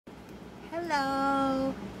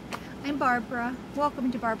Hello, I'm Barbara.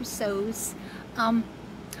 Welcome to Barbara Sews. I'm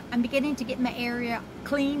beginning to get my area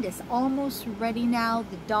cleaned. It's almost ready now.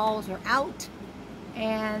 The dolls are out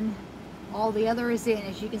and all the other is in.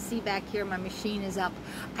 As you can see back here, my machine is up.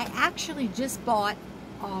 I actually just bought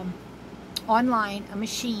online a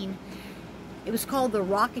machine. It was called the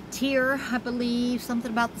Rocketeer, I believe,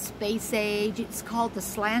 something about the space age. It's called the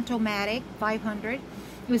Slant-O-Matic 500. It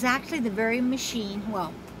was actually the very machine,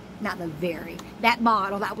 well, not the very, that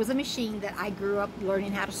model, that was a machine that I grew up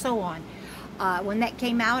learning how to sew on. When that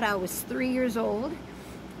came out, I was 3 years old,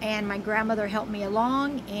 and my grandmother helped me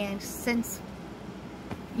along, and since,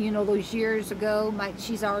 you know, those years ago,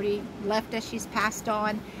 she's already left us, she's passed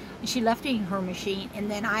on, and she left me her machine,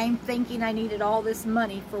 and then I'm thinking I needed all this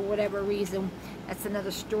money for whatever reason. That's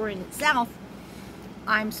another story in itself.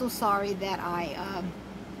 I'm so sorry that I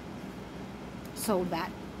sold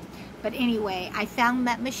that. But anyway, I found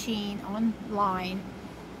that machine online.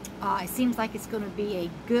 It seems like it's going to be a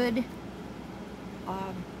good,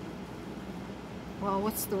 well,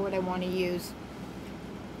 what's the word I want to use?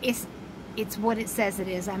 It's what it says it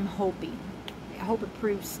is, I'm hoping. I hope it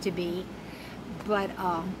proves to be. But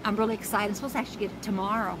I'm really excited. I'm supposed to actually get it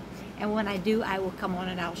tomorrow. And when I do, I will come on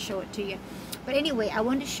and I'll show it to you. But anyway, I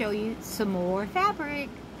wanted to show you some more fabric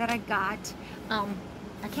that I got.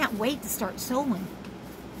 I can't wait to start sewing.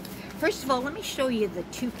 First of all, let me show you the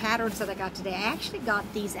two patterns that I got today. I actually got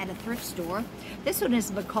these at a thrift store. This one is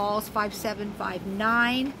McCall's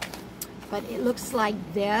 5759, but it looks like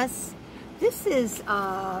this. This is,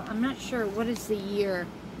 I'm not sure, what is the year?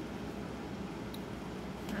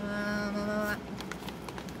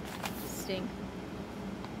 Stink.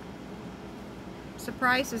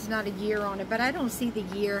 Surprised there's not a year on it, but I don't see the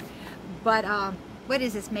year. But what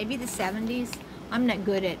is this? Maybe the 70s? I'm not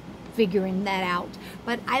good at figuring that out,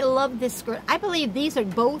 but I love this skirt. I believe these are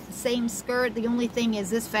both the same skirt. The only thing is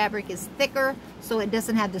this fabric is thicker, so it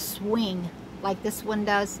doesn't have the swing like this one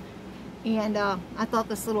does. And I thought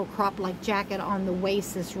this little crop-like jacket on the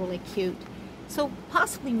waist is really cute. So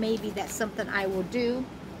possibly maybe that's something I will do.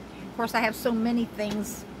 Of course, I have so many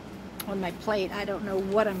things on my plate. I don't know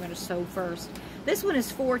what I'm going to sew first. This one is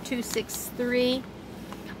 4263.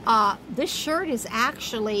 This shirt is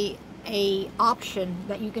actually a option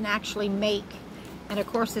that you can actually make, and of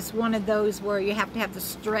course it's one of those where you have to have the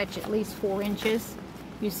stretch at least 4 inches,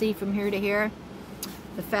 you see, from here to here,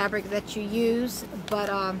 the fabric that you use. But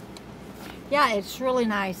yeah, it's really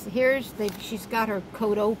nice. She's got her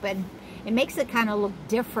coat open. It makes it kind of look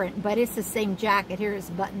different, but it's the same jacket. Here it's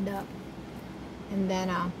buttoned up. And then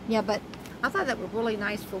yeah, but I thought that was really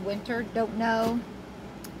nice for winter. Don't know,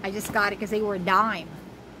 I just got it because they were a dime.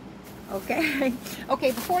 Okay.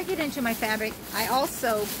 Okay, before I get into my fabric, I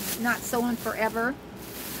also, not sewing forever,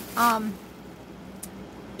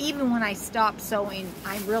 even when I stopped sewing,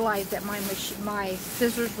 I realized that my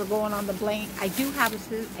scissors were going on the blade. I do have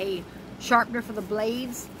a sharpener for the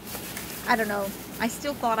blades. I don't know, I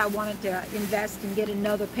still thought I wanted to invest and get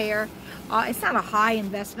another pair. It's not a high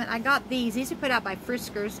investment. I got these are put out by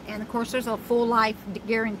Friskers, and of course there's a full life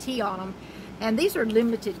guarantee on them, and these are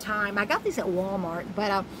limited time. I got these at Walmart,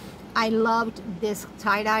 but I loved this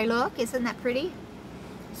tie-dye look. Isn't that pretty?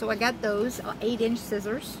 So I got those 8-inch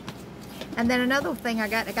scissors. And then another thing I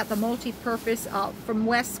got the multi-purpose from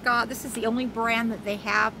Westcott. This is the only brand that they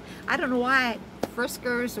have. I don't know why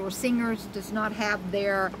Friskers or Singers does not have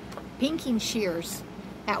their pinking shears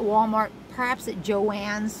at Walmart. Perhaps at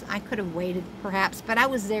Joann's. I could have waited perhaps, but I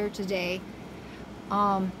was there today.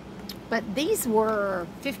 But these were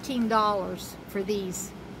 $15 for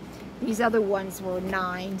these. These other ones were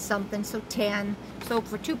 9 something, so 10. So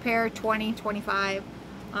for 2 pair, 20, 25.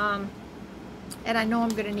 And I know I'm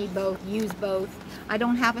going to need both, use both. I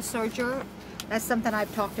don't have a serger. That's something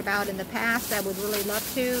I've talked about in the past. I would really love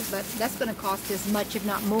to, but that's going to cost as much, if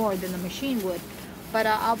not more, than the machine would. But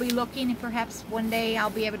I'll be looking, and perhaps one day I'll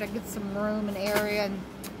be able to get some room and area and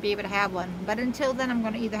be able to have one. But until then, I'm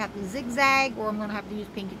going to either have to zigzag or I'm going to have to use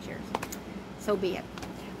pinky shears. So be it.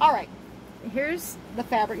 All right. Here's the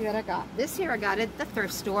fabric that I got. This here I got at the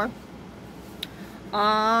thrift store.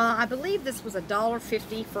 I believe this was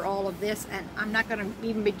 $1.50 for all of this, and I'm not going to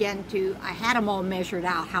even begin to, I had them all measured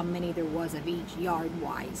out how many there was of each yard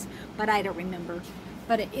wise, but I don't remember.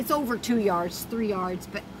 But it's over 2 yards, 3 yards.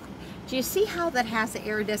 But do you see how that has the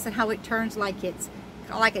iridescent, how it turns like it's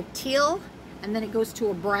like a teal, and then it goes to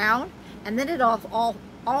a brown, and then it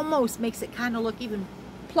almost makes it kind of look even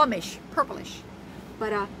plummish, purplish.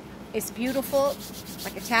 But it's beautiful,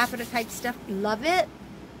 like a taffeta type stuff. Love it.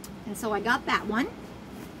 And so I got that one.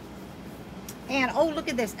 And oh, look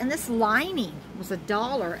at this. And this lining was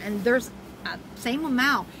 $1. And there's same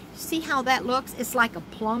amount. See how that looks? It's like a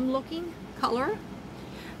plum looking color.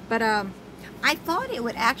 But I thought it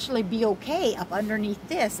would actually be okay up underneath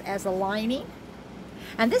this as a lining.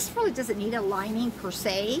 And this really doesn't need a lining per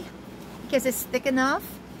se, because it's thick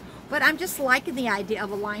enough. But I'm just liking the idea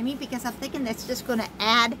of a lining, because I'm thinking that's just going to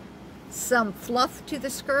add some fluff to the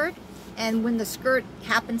skirt. And when the skirt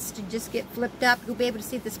happens to just get flipped up, you'll be able to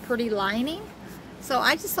see this pretty lining. So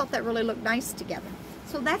I just thought that really looked nice together.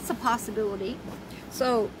 So that's a possibility.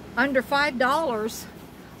 So under $5,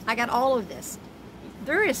 I got all of this.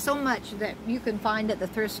 There is so much that you can find at the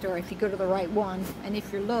thrift store if you go to the right one. And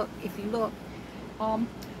if you look,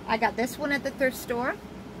 I got this one at the thrift store.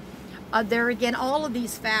 There again, all of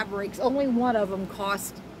these fabrics, only one of them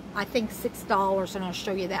cost, I think, $6, and I'll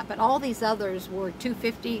show you that. But all these others were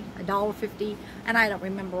 $2.50, $1.50, and I don't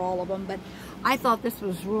remember all of them. But I thought this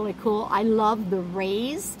was really cool. I love the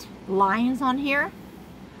raised lines on here.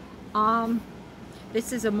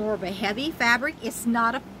 This is a more of a heavy fabric. It's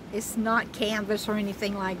not canvas or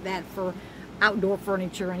anything like that for outdoor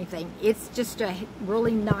furniture or anything. It's just a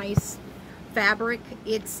really nice fabric.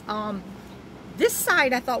 It's this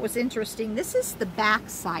side I thought was interesting. This is the back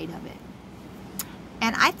side of it,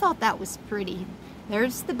 and I thought that was pretty.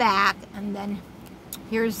 There's the back, and then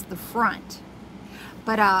here's the front.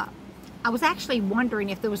 But I was actually wondering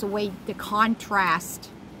if there was a way to contrast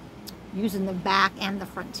using the back and the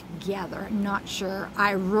front together. I'm not sure.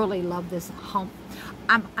 I really love this hump.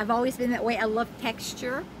 I've always been that way. I love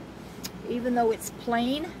texture. Even though it's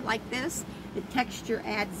plain like this, the texture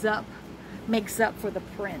adds up, makes up for the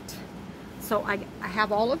print. So I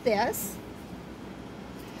have all of this.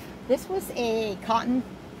 This was a cotton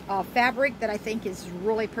fabric that I think is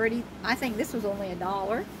really pretty. I think this was only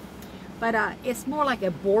 $1. But it's more like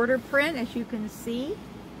a border print, as you can see.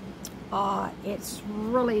 It's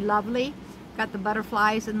really lovely. Got the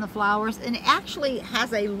butterflies and the flowers, and it actually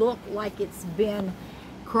has a look like it's been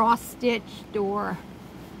cross-stitched or,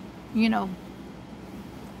 you know,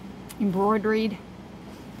 embroidered,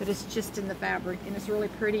 but it's just in the fabric, and it's really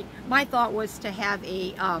pretty. My thought was to have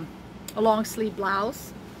a long sleeve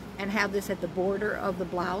blouse and have this at the border of the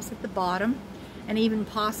blouse at the bottom, and even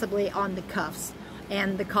possibly on the cuffs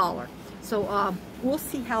and the collar. So we'll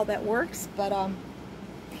see how that works, but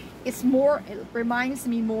it reminds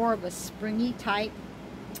me more of a springy type,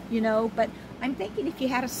 you know. But I'm thinking if you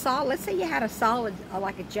had a solid, let's say you had a solid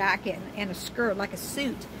like a jacket and a skirt, like a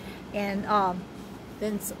suit, and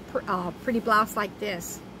then pretty blouse like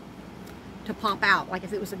this to pop out, like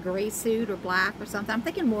if it was a gray suit or black or something. I'm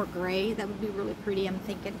thinking more gray. That would be really pretty, I'm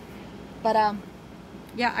thinking. But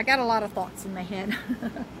yeah, I got a lot of thoughts in my head.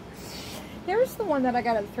 Here's the one that I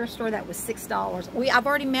got at the thrift store that was $6. I've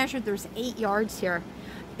already measured. There's 8 yards here.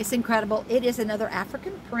 It's incredible. It is another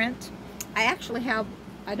African print. I actually have,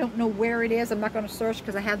 I don't know where it is. I'm not going to search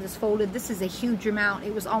because I have this folded. This is a huge amount.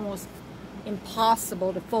 It was almost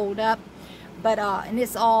impossible to fold up. But and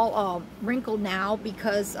it's all wrinkled now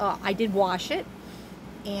because I did wash it.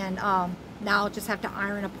 And now I'll just have to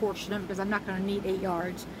iron a portion of it because I'm not going to need 8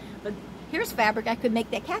 yards. But here's fabric. I could make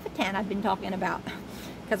that caftan I've been talking about,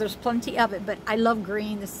 because there's plenty of it. But I love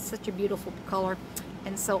green. This is such a beautiful color.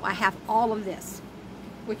 And so I have all of this,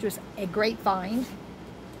 which was a great find.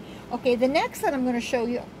 Okay, the next that I'm going to show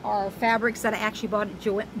you are fabrics that I actually bought at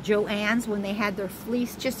Joann's when they had their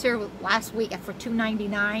fleece just here last week for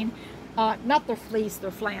 $2.99. Not their fleece,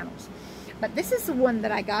 their flannels. But this is the one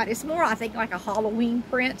that I got. It's more, I think, like a Halloween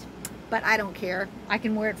print, but I don't care. I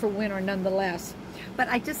can wear it for winter nonetheless. But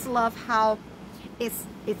I just love how it's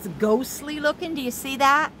ghostly looking. Do you see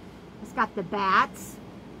that? It's got the bats.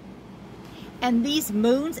 And these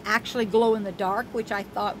moons actually glow in the dark, which I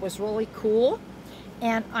thought was really cool.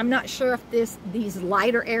 And I'm not sure if these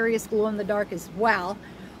lighter areas glow in the dark as well.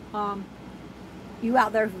 You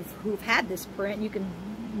out there who've had this print, you can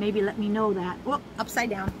maybe let me know that. Whoop, upside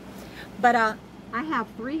down. But I have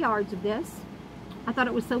 3 yards of this. I thought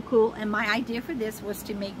it was so cool. And my idea for this was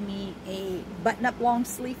to make me a button-up long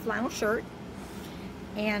sleeve flannel shirt.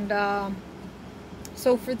 And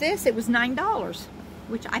so for this, it was $9.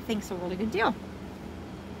 Which I think is a really good deal.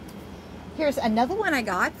 Here's another one I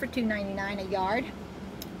got for $2.99 a yard.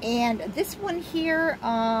 And this one here,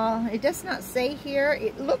 it does not say here.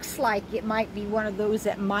 It looks like it might be one of those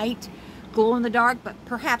that might glow in the dark, but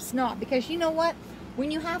perhaps not. Because you know what?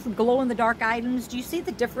 When you have glow in the dark items, do you see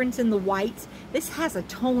the difference in the whites? This has a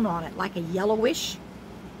tone on it, like a yellowish.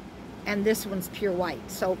 And this one's pure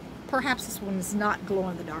white. So perhaps this one is not glow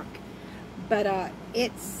in the dark. But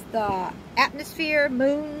it's the atmosphere,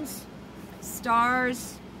 moons,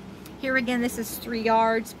 stars. Here again, this is 3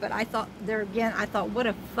 yards, but I thought there again, I thought what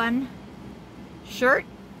a fun shirt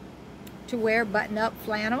to wear, button-up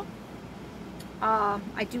flannel.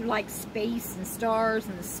 I do like space and stars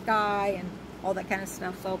and the sky and all that kind of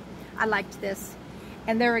stuff, so I liked this.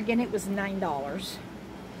 And there again, it was $9,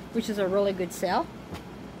 which is a really good sale.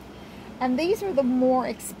 And these are the more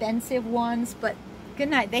expensive ones, but good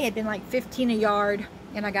night. They had been like $15 a yard,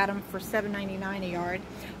 and I got them for $7.99 a yard.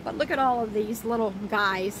 But look at all of these little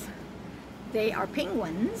guys. They are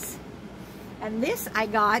penguins. And this I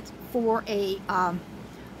got for a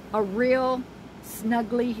real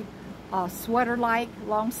snuggly sweater-like,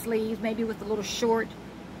 long sleeves, maybe with a little short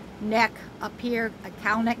neck up here, a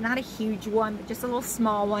cowl neck, not a huge one, but just a little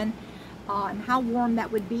small one. And how warm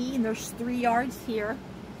that would be. And there's 3 yards here.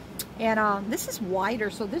 And this is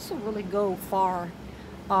wider, so this will really go farther.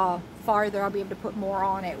 I'll be able to put more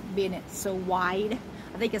on it, being it's so wide.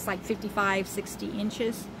 I think it's like 55, 60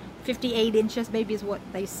 inches. 58 inches maybe is what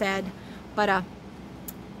they said. But I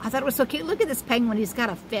thought it was so cute. Look at this penguin. He's got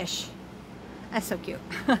a fish. That's so cute.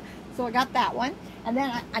 So I got that one. And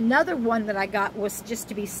then another one that I got was just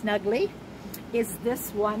to be snuggly is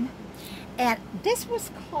this one. And this was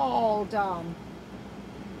called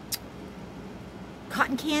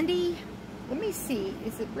cotton candy. Let me see.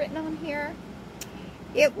 Is it written on here?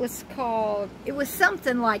 It was called, it was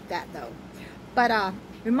something like that though. But it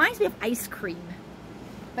reminds me of ice cream.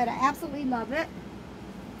 But I absolutely love it.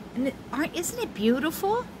 And isn't it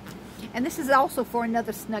beautiful? And this is also for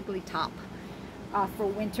another snuggly top for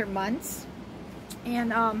winter months.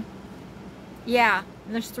 And yeah,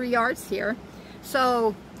 and there's 3 yards here.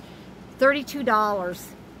 So $32.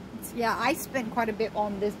 Yeah, I spent quite a bit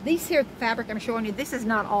on this. These here fabric I'm showing you, this is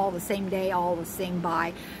not all the same day, all the same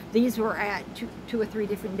buy. These were at two or three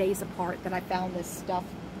different days apart that I found this stuff.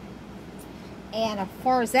 And as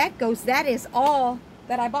far as that goes, that is all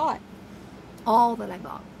that I bought. All that I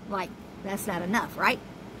bought. Like, that's not enough, right?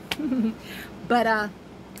 But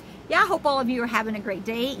yeah, I hope all of you are having a great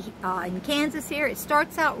day in Kansas here. It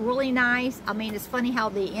starts out really nice. I mean, it's funny how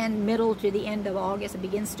the middle to the end of August, it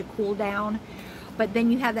begins to cool down. But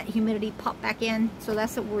then you have that humidity pop back in. So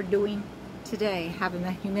that's what we're doing today, having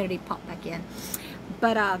that humidity pop back in.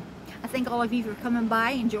 But I thank all of you for coming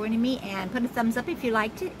by and joining me, and put a thumbs up if you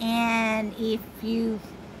liked it. And if you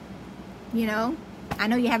know, I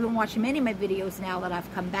know you haven't watched many of my videos now that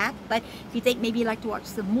I've come back, but if you think maybe you'd like to watch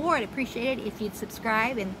some more, I'd appreciate it if you'd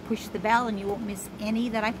subscribe and push the bell, and you won't miss any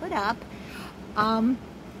that I put up.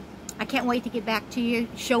 I can't wait to get back to you,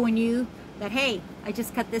 showing you that, hey, I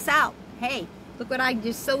just cut this out. Hey, look what I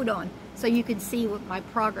just sewed on, so you can see what my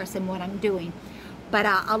progress and what I'm doing. But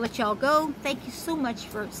I'll let y'all go. Thank you so much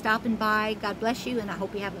for stopping by. God bless you, and I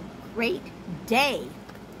hope you have a great day.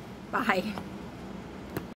 Bye.